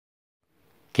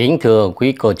Kính thưa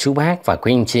quý cô chú bác và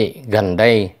quý anh chị, gần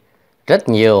đây rất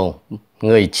nhiều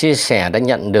người chia sẻ đã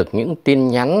nhận được những tin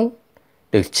nhắn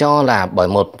được cho là bởi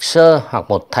một sơ hoặc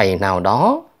một thầy nào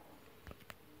đó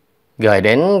gửi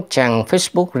đến trang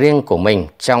Facebook riêng của mình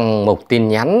trong mục tin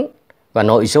nhắn, và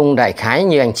nội dung đại khái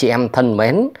như anh chị em thân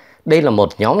mến, đây là một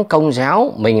nhóm Công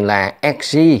giáo, mình là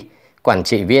XG, quản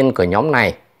trị viên của nhóm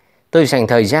này. Tôi dành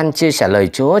thời gian chia sẻ lời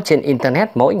Chúa trên Internet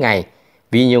mỗi ngày,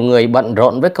 vì nhiều người bận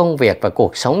rộn với công việc và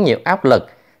cuộc sống nhiều áp lực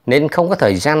nên không có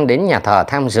thời gian đến nhà thờ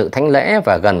tham dự thánh lễ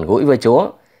và gần gũi với Chúa.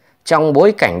 Trong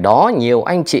bối cảnh đó, nhiều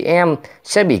anh chị em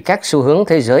sẽ bị các xu hướng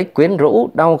thế giới quyến rũ,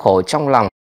 đau khổ trong lòng,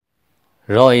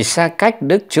 rồi xa cách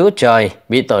Đức Chúa Trời,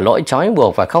 bị tội lỗi trói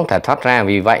buộc và không thể thoát ra.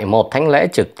 Vì vậy, một thánh lễ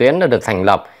trực tuyến đã được thành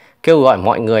lập, kêu gọi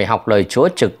mọi người học lời Chúa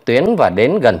trực tuyến và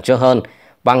đến gần Chúa hơn.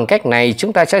 Bằng cách này,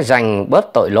 chúng ta sẽ giảm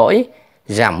bớt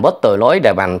tội lỗi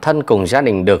để bản thân cùng gia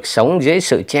đình được sống dưới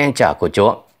sự che chở của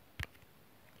Chúa.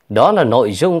 Đó là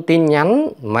nội dung tin nhắn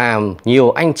mà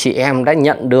nhiều anh chị em đã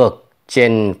nhận được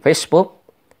trên Facebook.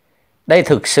 Đây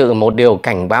thực sự một điều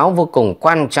cảnh báo vô cùng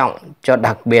quan trọng cho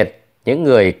đặc biệt những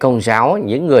người Công giáo,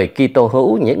 những người Kitô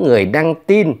hữu, những người đang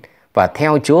tin và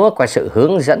theo Chúa qua sự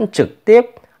hướng dẫn trực tiếp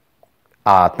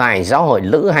ở tại giáo hội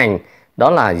lữ hành, đó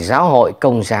là Giáo hội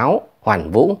Công giáo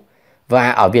Hoàn Vũ,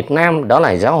 và ở Việt Nam đó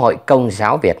là Giáo hội Công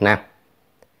giáo Việt Nam.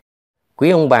 Quý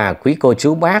ông bà, quý cô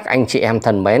chú bác, anh chị em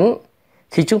thân mến,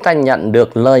 khi chúng ta nhận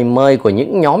được lời mời của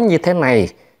những nhóm như thế này,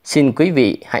 xin quý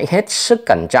vị hãy hết sức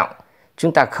cẩn trọng.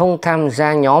 Chúng ta không tham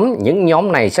gia nhóm. Những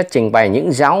nhóm này sẽ trình bày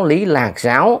những giáo lý lạc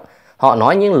giáo. Họ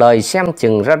nói những lời xem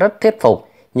chừng ra rất thuyết phục,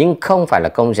 nhưng không phải là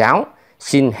Công giáo.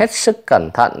 Xin hết sức cẩn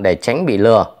thận để tránh bị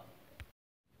lừa.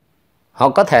 Họ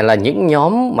có thể là những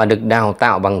nhóm mà được đào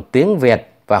tạo bằng tiếng Việt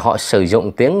và họ sử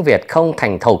dụng tiếng Việt không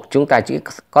thành thục. Chúng ta chỉ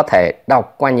có thể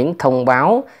đọc qua những thông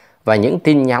báo và những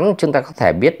tin nhắn chúng ta có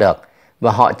thể biết được.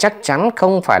 Và họ chắc chắn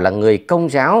không phải là người Công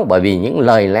giáo, bởi vì những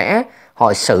lời lẽ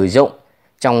họ sử dụng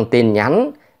trong tin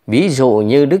nhắn, ví dụ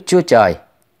như Đức Chúa Trời.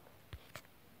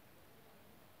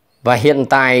 Và hiện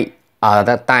tại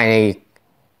ở tại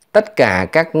tất cả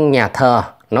các nhà thờ,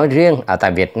 nói riêng ở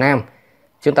tại Việt Nam,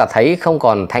 chúng ta thấy không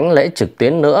còn thánh lễ trực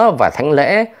tuyến nữa, và thánh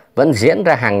lễ vẫn diễn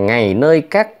ra hàng ngày nơi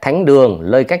các thánh đường,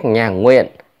 nơi các nhà nguyện.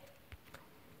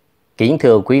 Kính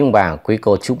thưa quý ông bà, quý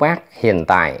cô chú bác, hiện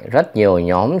tại rất nhiều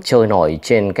nhóm trôi nổi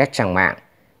trên các trang mạng.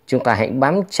 Chúng ta hãy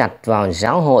bám chặt vào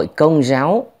Giáo hội Công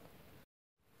giáo.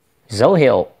 Dấu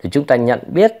hiệu để chúng ta nhận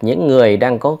biết những người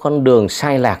đang có con đường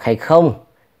sai lạc hay không,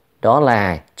 đó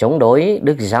là chống đối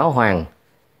Đức Giáo Hoàng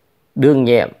đương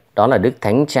nhiệm, đó là Đức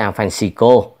Thánh Cha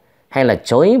Francisco, hay là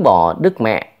chối bỏ Đức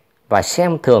Mẹ và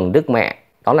xem thường Đức Mẹ,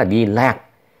 đó là đi lạc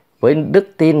với đức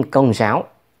tin Công giáo.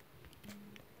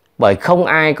 Bởi không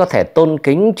ai có thể tôn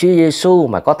kính Chúa Giêsu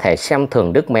mà có thể xem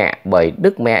thường Đức Mẹ, bởi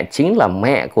Đức Mẹ chính là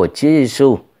mẹ của Chúa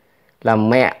Giêsu, là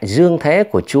mẹ dương thế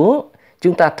của Chúa.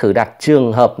 Chúng ta thử đặt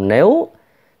trường hợp nếu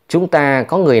chúng ta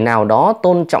có người nào đó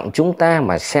tôn trọng chúng ta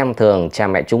mà xem thường cha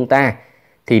mẹ chúng ta,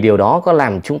 thì điều đó có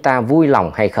làm chúng ta vui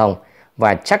lòng hay không?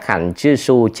 Và chắc hẳn Chúa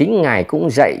Giêsu chính Ngài cũng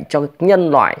dạy cho nhân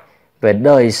loại về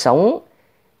đời sống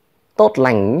tốt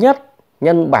lành nhất,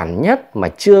 nhân bản nhất, mà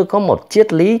chưa có một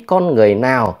triết lý con người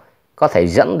nào có thể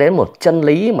dẫn đến một chân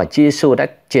lý mà Chúa Giêsu đã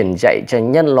truyền dạy cho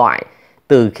nhân loại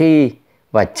từ khi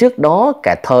và trước đó,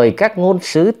 cả thời các ngôn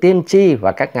sứ tiên tri,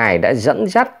 và các ngài đã dẫn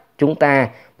dắt chúng ta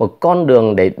một con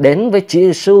đường để đến với Chúa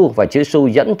Giêsu, và Chúa Giêsu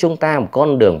dẫn chúng ta một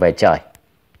con đường về trời.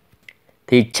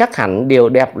 Thì chắc hẳn điều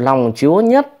đẹp lòng Chúa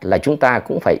nhất là chúng ta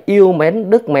cũng phải yêu mến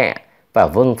Đức Mẹ và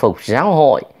vâng phục giáo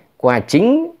hội qua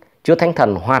chính Chúa Thánh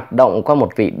Thần hoạt động qua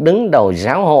một vị đứng đầu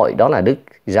giáo hội, đó là Đức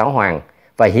Giáo Hoàng,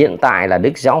 và hiện tại là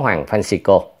Đức Giáo Hoàng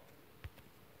Francisco.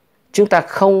 Chúng ta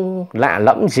không lạ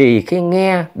lẫm gì khi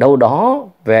nghe đâu đó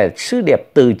về sứ điệp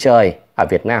từ trời ở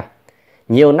Việt Nam.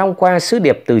 Nhiều năm qua, sứ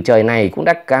điệp từ trời này cũng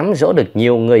đã cám dỗ được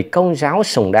nhiều người Công giáo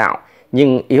sùng đạo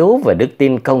nhưng yếu về đức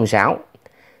tin Công giáo.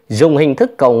 Dùng hình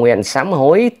thức cầu nguyện sám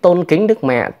hối, tôn kính Đức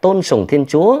Mẹ, tôn sùng Thiên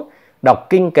Chúa, đọc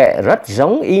kinh kệ rất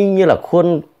giống y như là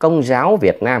khuôn Công giáo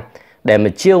Việt Nam, để mà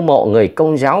chiêu mộ người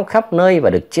Công giáo khắp nơi và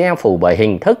được che phủ bởi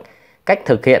hình thức, cách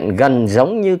thực hiện gần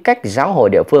giống như cách giáo hội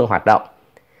địa phương hoạt động.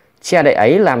 Che đậy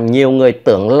ấy làm nhiều người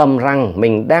tưởng lầm rằng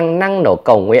mình đang năng nổ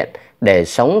cầu nguyện để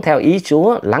sống theo ý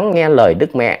Chúa, lắng nghe lời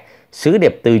Đức Mẹ. Sứ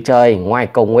điệp từ trời ngoài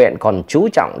cầu nguyện còn chú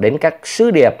trọng đến các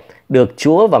sứ điệp được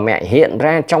Chúa và Mẹ hiện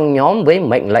ra trong nhóm với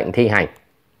mệnh lệnh thi hành.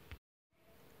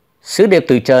 Sứ điệp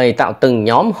từ trời tạo từng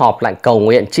nhóm họp lại cầu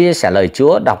nguyện, chia sẻ lời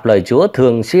Chúa, đọc lời Chúa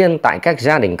thường xuyên tại các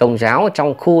gia đình Công giáo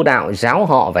trong khu đạo, giáo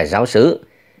họ và giáo xứ.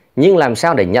 Nhưng làm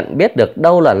sao để nhận biết được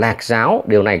đâu là lạc giáo?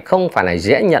 Điều này không phải là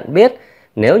dễ nhận biết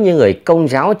nếu như người Công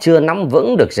giáo chưa nắm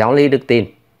vững được giáo lý đức tin.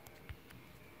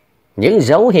 Những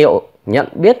dấu hiệu nhận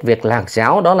biết việc lạc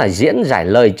giáo đó là diễn giải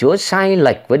lời Chúa sai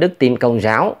lệch với đức tin Công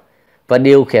giáo và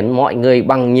điều khiển mọi người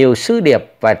bằng nhiều sứ điệp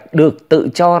và được tự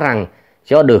cho rằng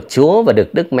do được Chúa và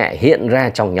được Đức Mẹ hiện ra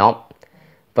trong nhóm.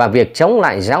 Và việc chống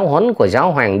lại giáo huấn của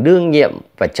giáo hoàng đương nhiệm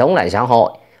và chống lại giáo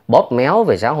hội, bóp méo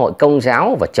về giáo hội Công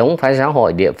giáo và chống phá giáo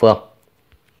hội địa phương.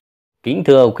 Kính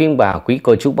thưa quý ông bà, quý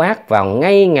cô chú bác, vào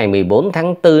ngay ngày 14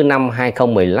 tháng 4 năm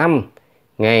 2015,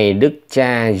 ngày Đức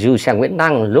cha Du Sa Nguyễn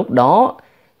Đăng, lúc đó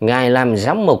Ngài làm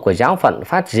giám mục của giáo phận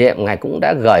Phát Diệm, Ngài cũng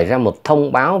đã gửi ra một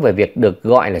thông báo về việc được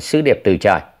gọi là sứ điệp từ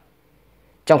trời.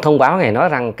 Trong thông báo Ngài nói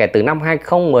rằng kể từ năm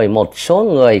 2011, số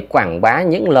người quảng bá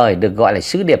những lời được gọi là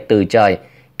sứ điệp từ trời.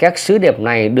 Các sứ điệp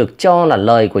này được cho là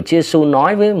lời của Chúa Giêsu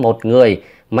nói với một người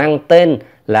mang tên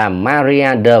là Maria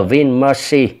Divine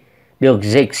Mercy, được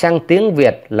dịch sang tiếng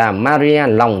Việt là Maria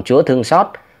lòng Chúa thương xót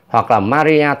hoặc là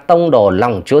Maria tông đồ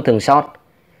lòng Chúa thương xót.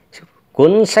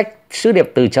 Cuốn sách sứ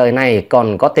điệp từ trời này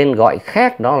còn có tên gọi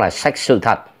khác, đó là sách sự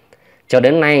thật. Cho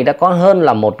đến nay đã có hơn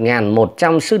là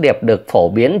 1.100 sứ điệp được phổ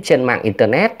biến trên mạng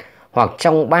Internet hoặc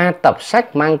trong 3 tập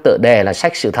sách mang tựa đề là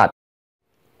sách sự thật.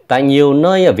 Tại nhiều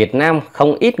nơi ở Việt Nam,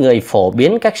 không ít người phổ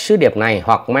biến các sứ điệp này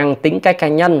hoặc mang tính cách cá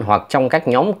nhân hoặc trong các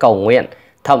nhóm cầu nguyện.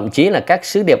 Thậm chí là các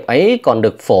sứ điệp ấy còn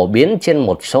được phổ biến trên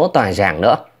một số tòa giảng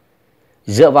nữa.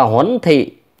 Dựa vào huấn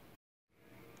thị,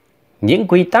 những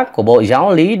quy tắc của Bộ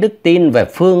Giáo lý Đức tin về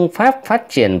phương pháp phát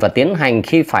triển và tiến hành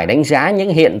khi phải đánh giá những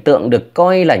hiện tượng được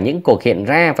coi là những cuộc hiện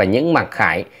ra và những mặc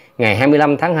khải, ngày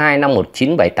 25 tháng 2 năm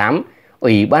 1978,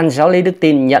 Ủy ban Giáo lý Đức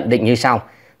tin nhận định như sau.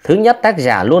 Thứ nhất, tác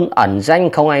giả luôn ẩn danh,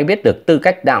 không ai biết được tư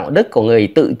cách đạo đức của người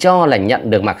tự cho là nhận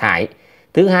được mặc khải.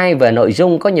 Thứ hai, về nội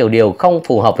dung có nhiều điều không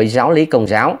phù hợp với giáo lý Công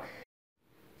giáo.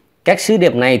 Các sứ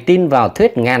điệp này tin vào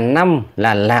thuyết ngàn năm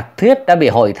là lạc thuyết đã bị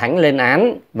hội thánh lên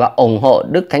án và ủng hộ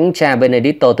Đức Thánh Cha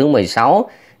Benedicto thứ 16,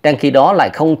 đang khi đó lại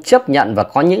không chấp nhận và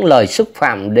có những lời xúc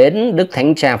phạm đến Đức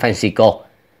Thánh Cha Francisco.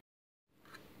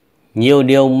 Nhiều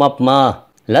điều mập mờ,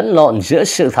 lẫn lộn giữa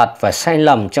sự thật và sai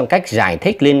lầm trong cách giải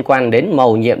thích liên quan đến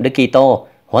mầu nhiệm Đức Kitô,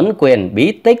 huấn quyền,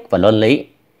 bí tích và luân lý.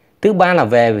 Thứ ba là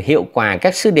về hiệu quả,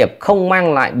 các sứ điệp không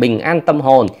mang lại bình an tâm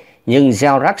hồn nhưng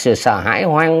gieo rắc sự sợ hãi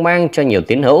hoang mang cho nhiều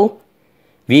tín hữu.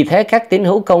 Vì thế các tín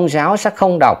hữu Công giáo sẽ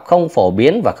không đọc, không phổ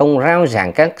biến và không rao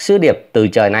giảng các sứ điệp từ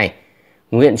trời này.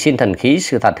 Nguyện xin thần khí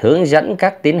sự thật hướng dẫn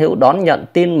các tín hữu đón nhận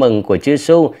tin mừng của Chúa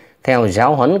Giêsu theo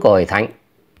giáo huấn của Hội Thánh.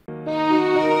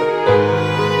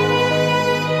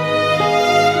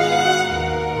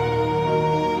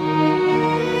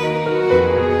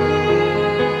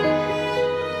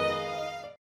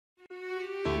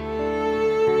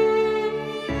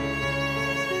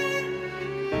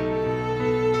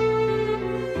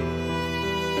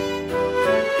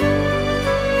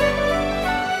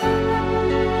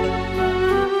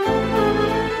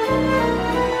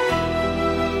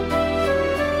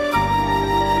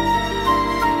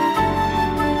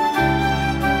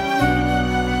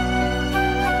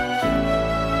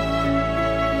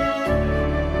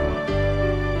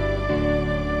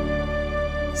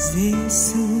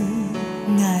 Giêsu,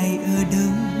 Ngài ở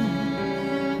đâu?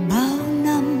 Bao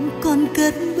năm con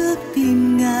cất bước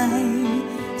tìm Ngài.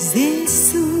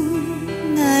 Giêsu,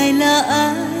 Ngài là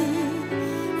ai?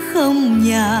 Không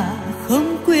nhà,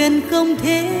 không quyền, không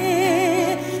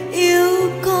thế,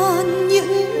 yêu con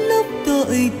những lúc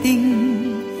tội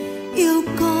tình, yêu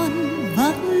con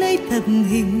vác lấy thập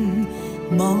hình,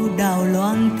 màu đào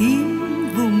loang tím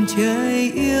vùng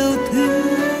trời yêu thương.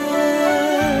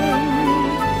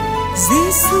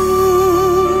 Giêsu,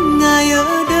 Ngài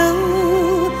ở đâu?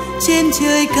 Trên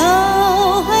trời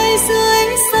cao hay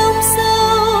dưới sông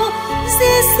sâu?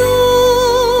 Giêsu,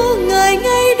 Ngài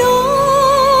ngay đó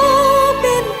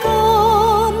bên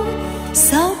con.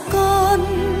 Sao con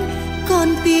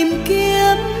tìm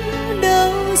kiếm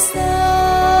đâu xa?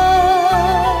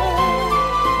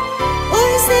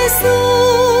 Ôi Giêsu,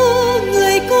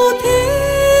 người cô thế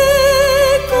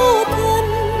cô thân.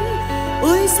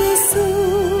 Ôi Giêsu,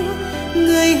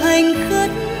 người hành khất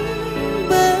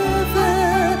bơ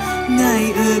vơ.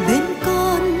 Ngài ở bên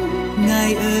con,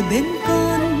 Ngài ở bên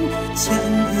con,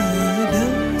 chẳng ở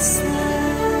đâu xa.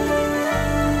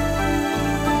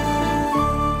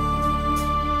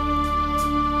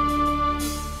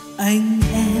 Anh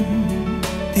em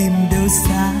tìm đâu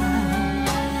xa?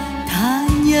 Tha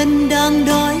nhân đang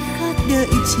đói khát đợi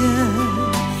chờ.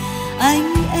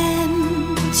 Anh em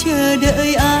chờ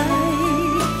đợi ai?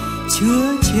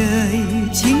 Chúa trời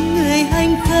chính người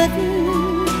hành khất.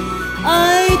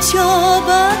 Ai cho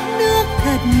bát nước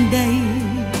thật đầy,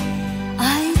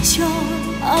 ai cho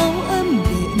áo ấm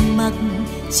để mặc,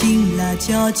 chính là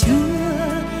cho Chúa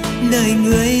lời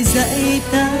người dạy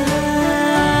ta.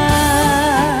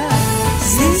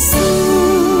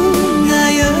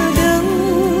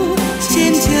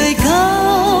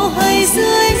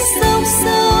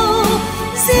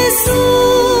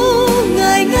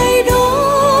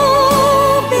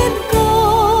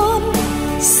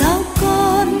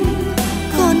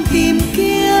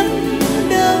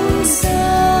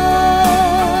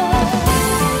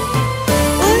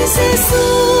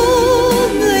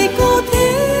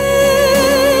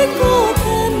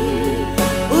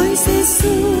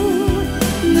 Giêsu,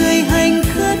 người hành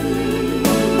khất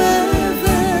bơ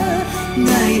vơ,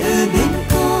 Ngài ở bên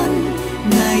con,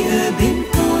 Ngài ở bên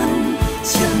con,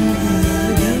 chẳng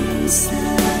ở đâu xa.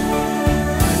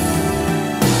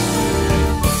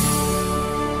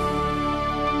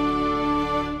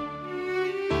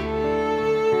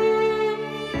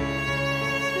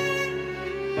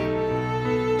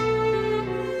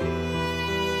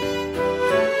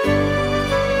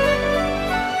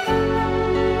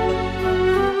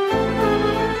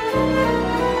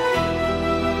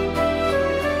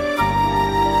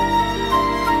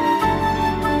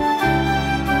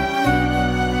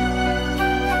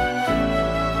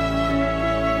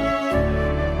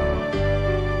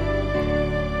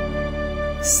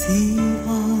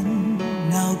 Sion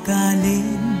nào ca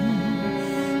lên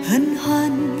hân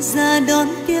hoan ra đón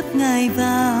tiếp Ngài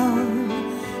vào,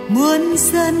 muôn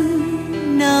dân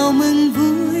nào mừng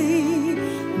vui,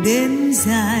 đêm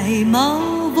dài mau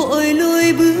vội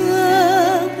lùi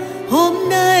bước. Hôm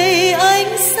nay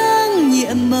ánh sáng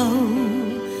nhiệm màu,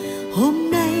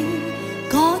 hôm nay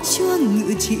có Chúa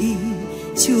ngự trị,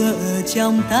 Chúa ở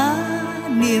trong ta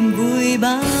niềm vui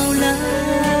bao la.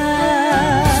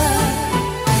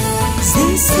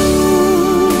 Giêsu,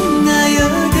 Ngài ở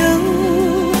đâu,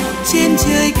 trên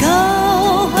trời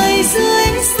cao hay dưới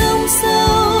sông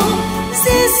sâu?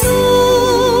 Giêsu,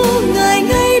 Ngài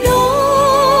ngay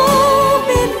đó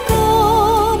bên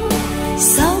con,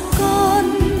 sao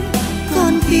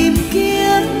con tìm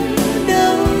kiếm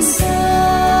đâu xa?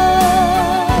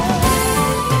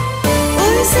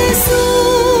 Ôi Giêsu,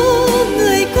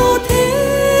 người cô thế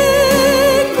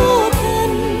cô thân,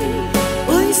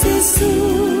 ôi Giêsu,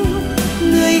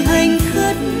 người hành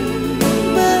khất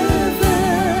bơ vơ,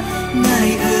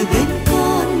 Ngài ở bên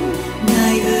con,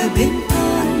 Ngài ở bên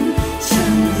con,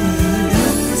 chẳng ở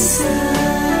đâu xa.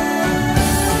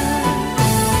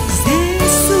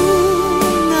 Giêsu,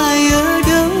 Ngài ở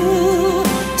đâu,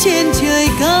 trên trời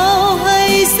cao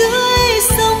hay dưới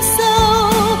sông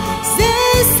sâu?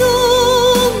 Giêsu,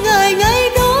 Ngài ngay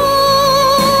đó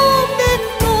bên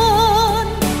con,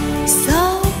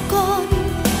 sao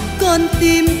con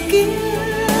tìm kiếm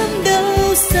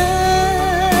đâu xa?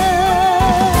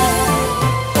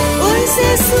 Ôi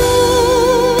Giêsu,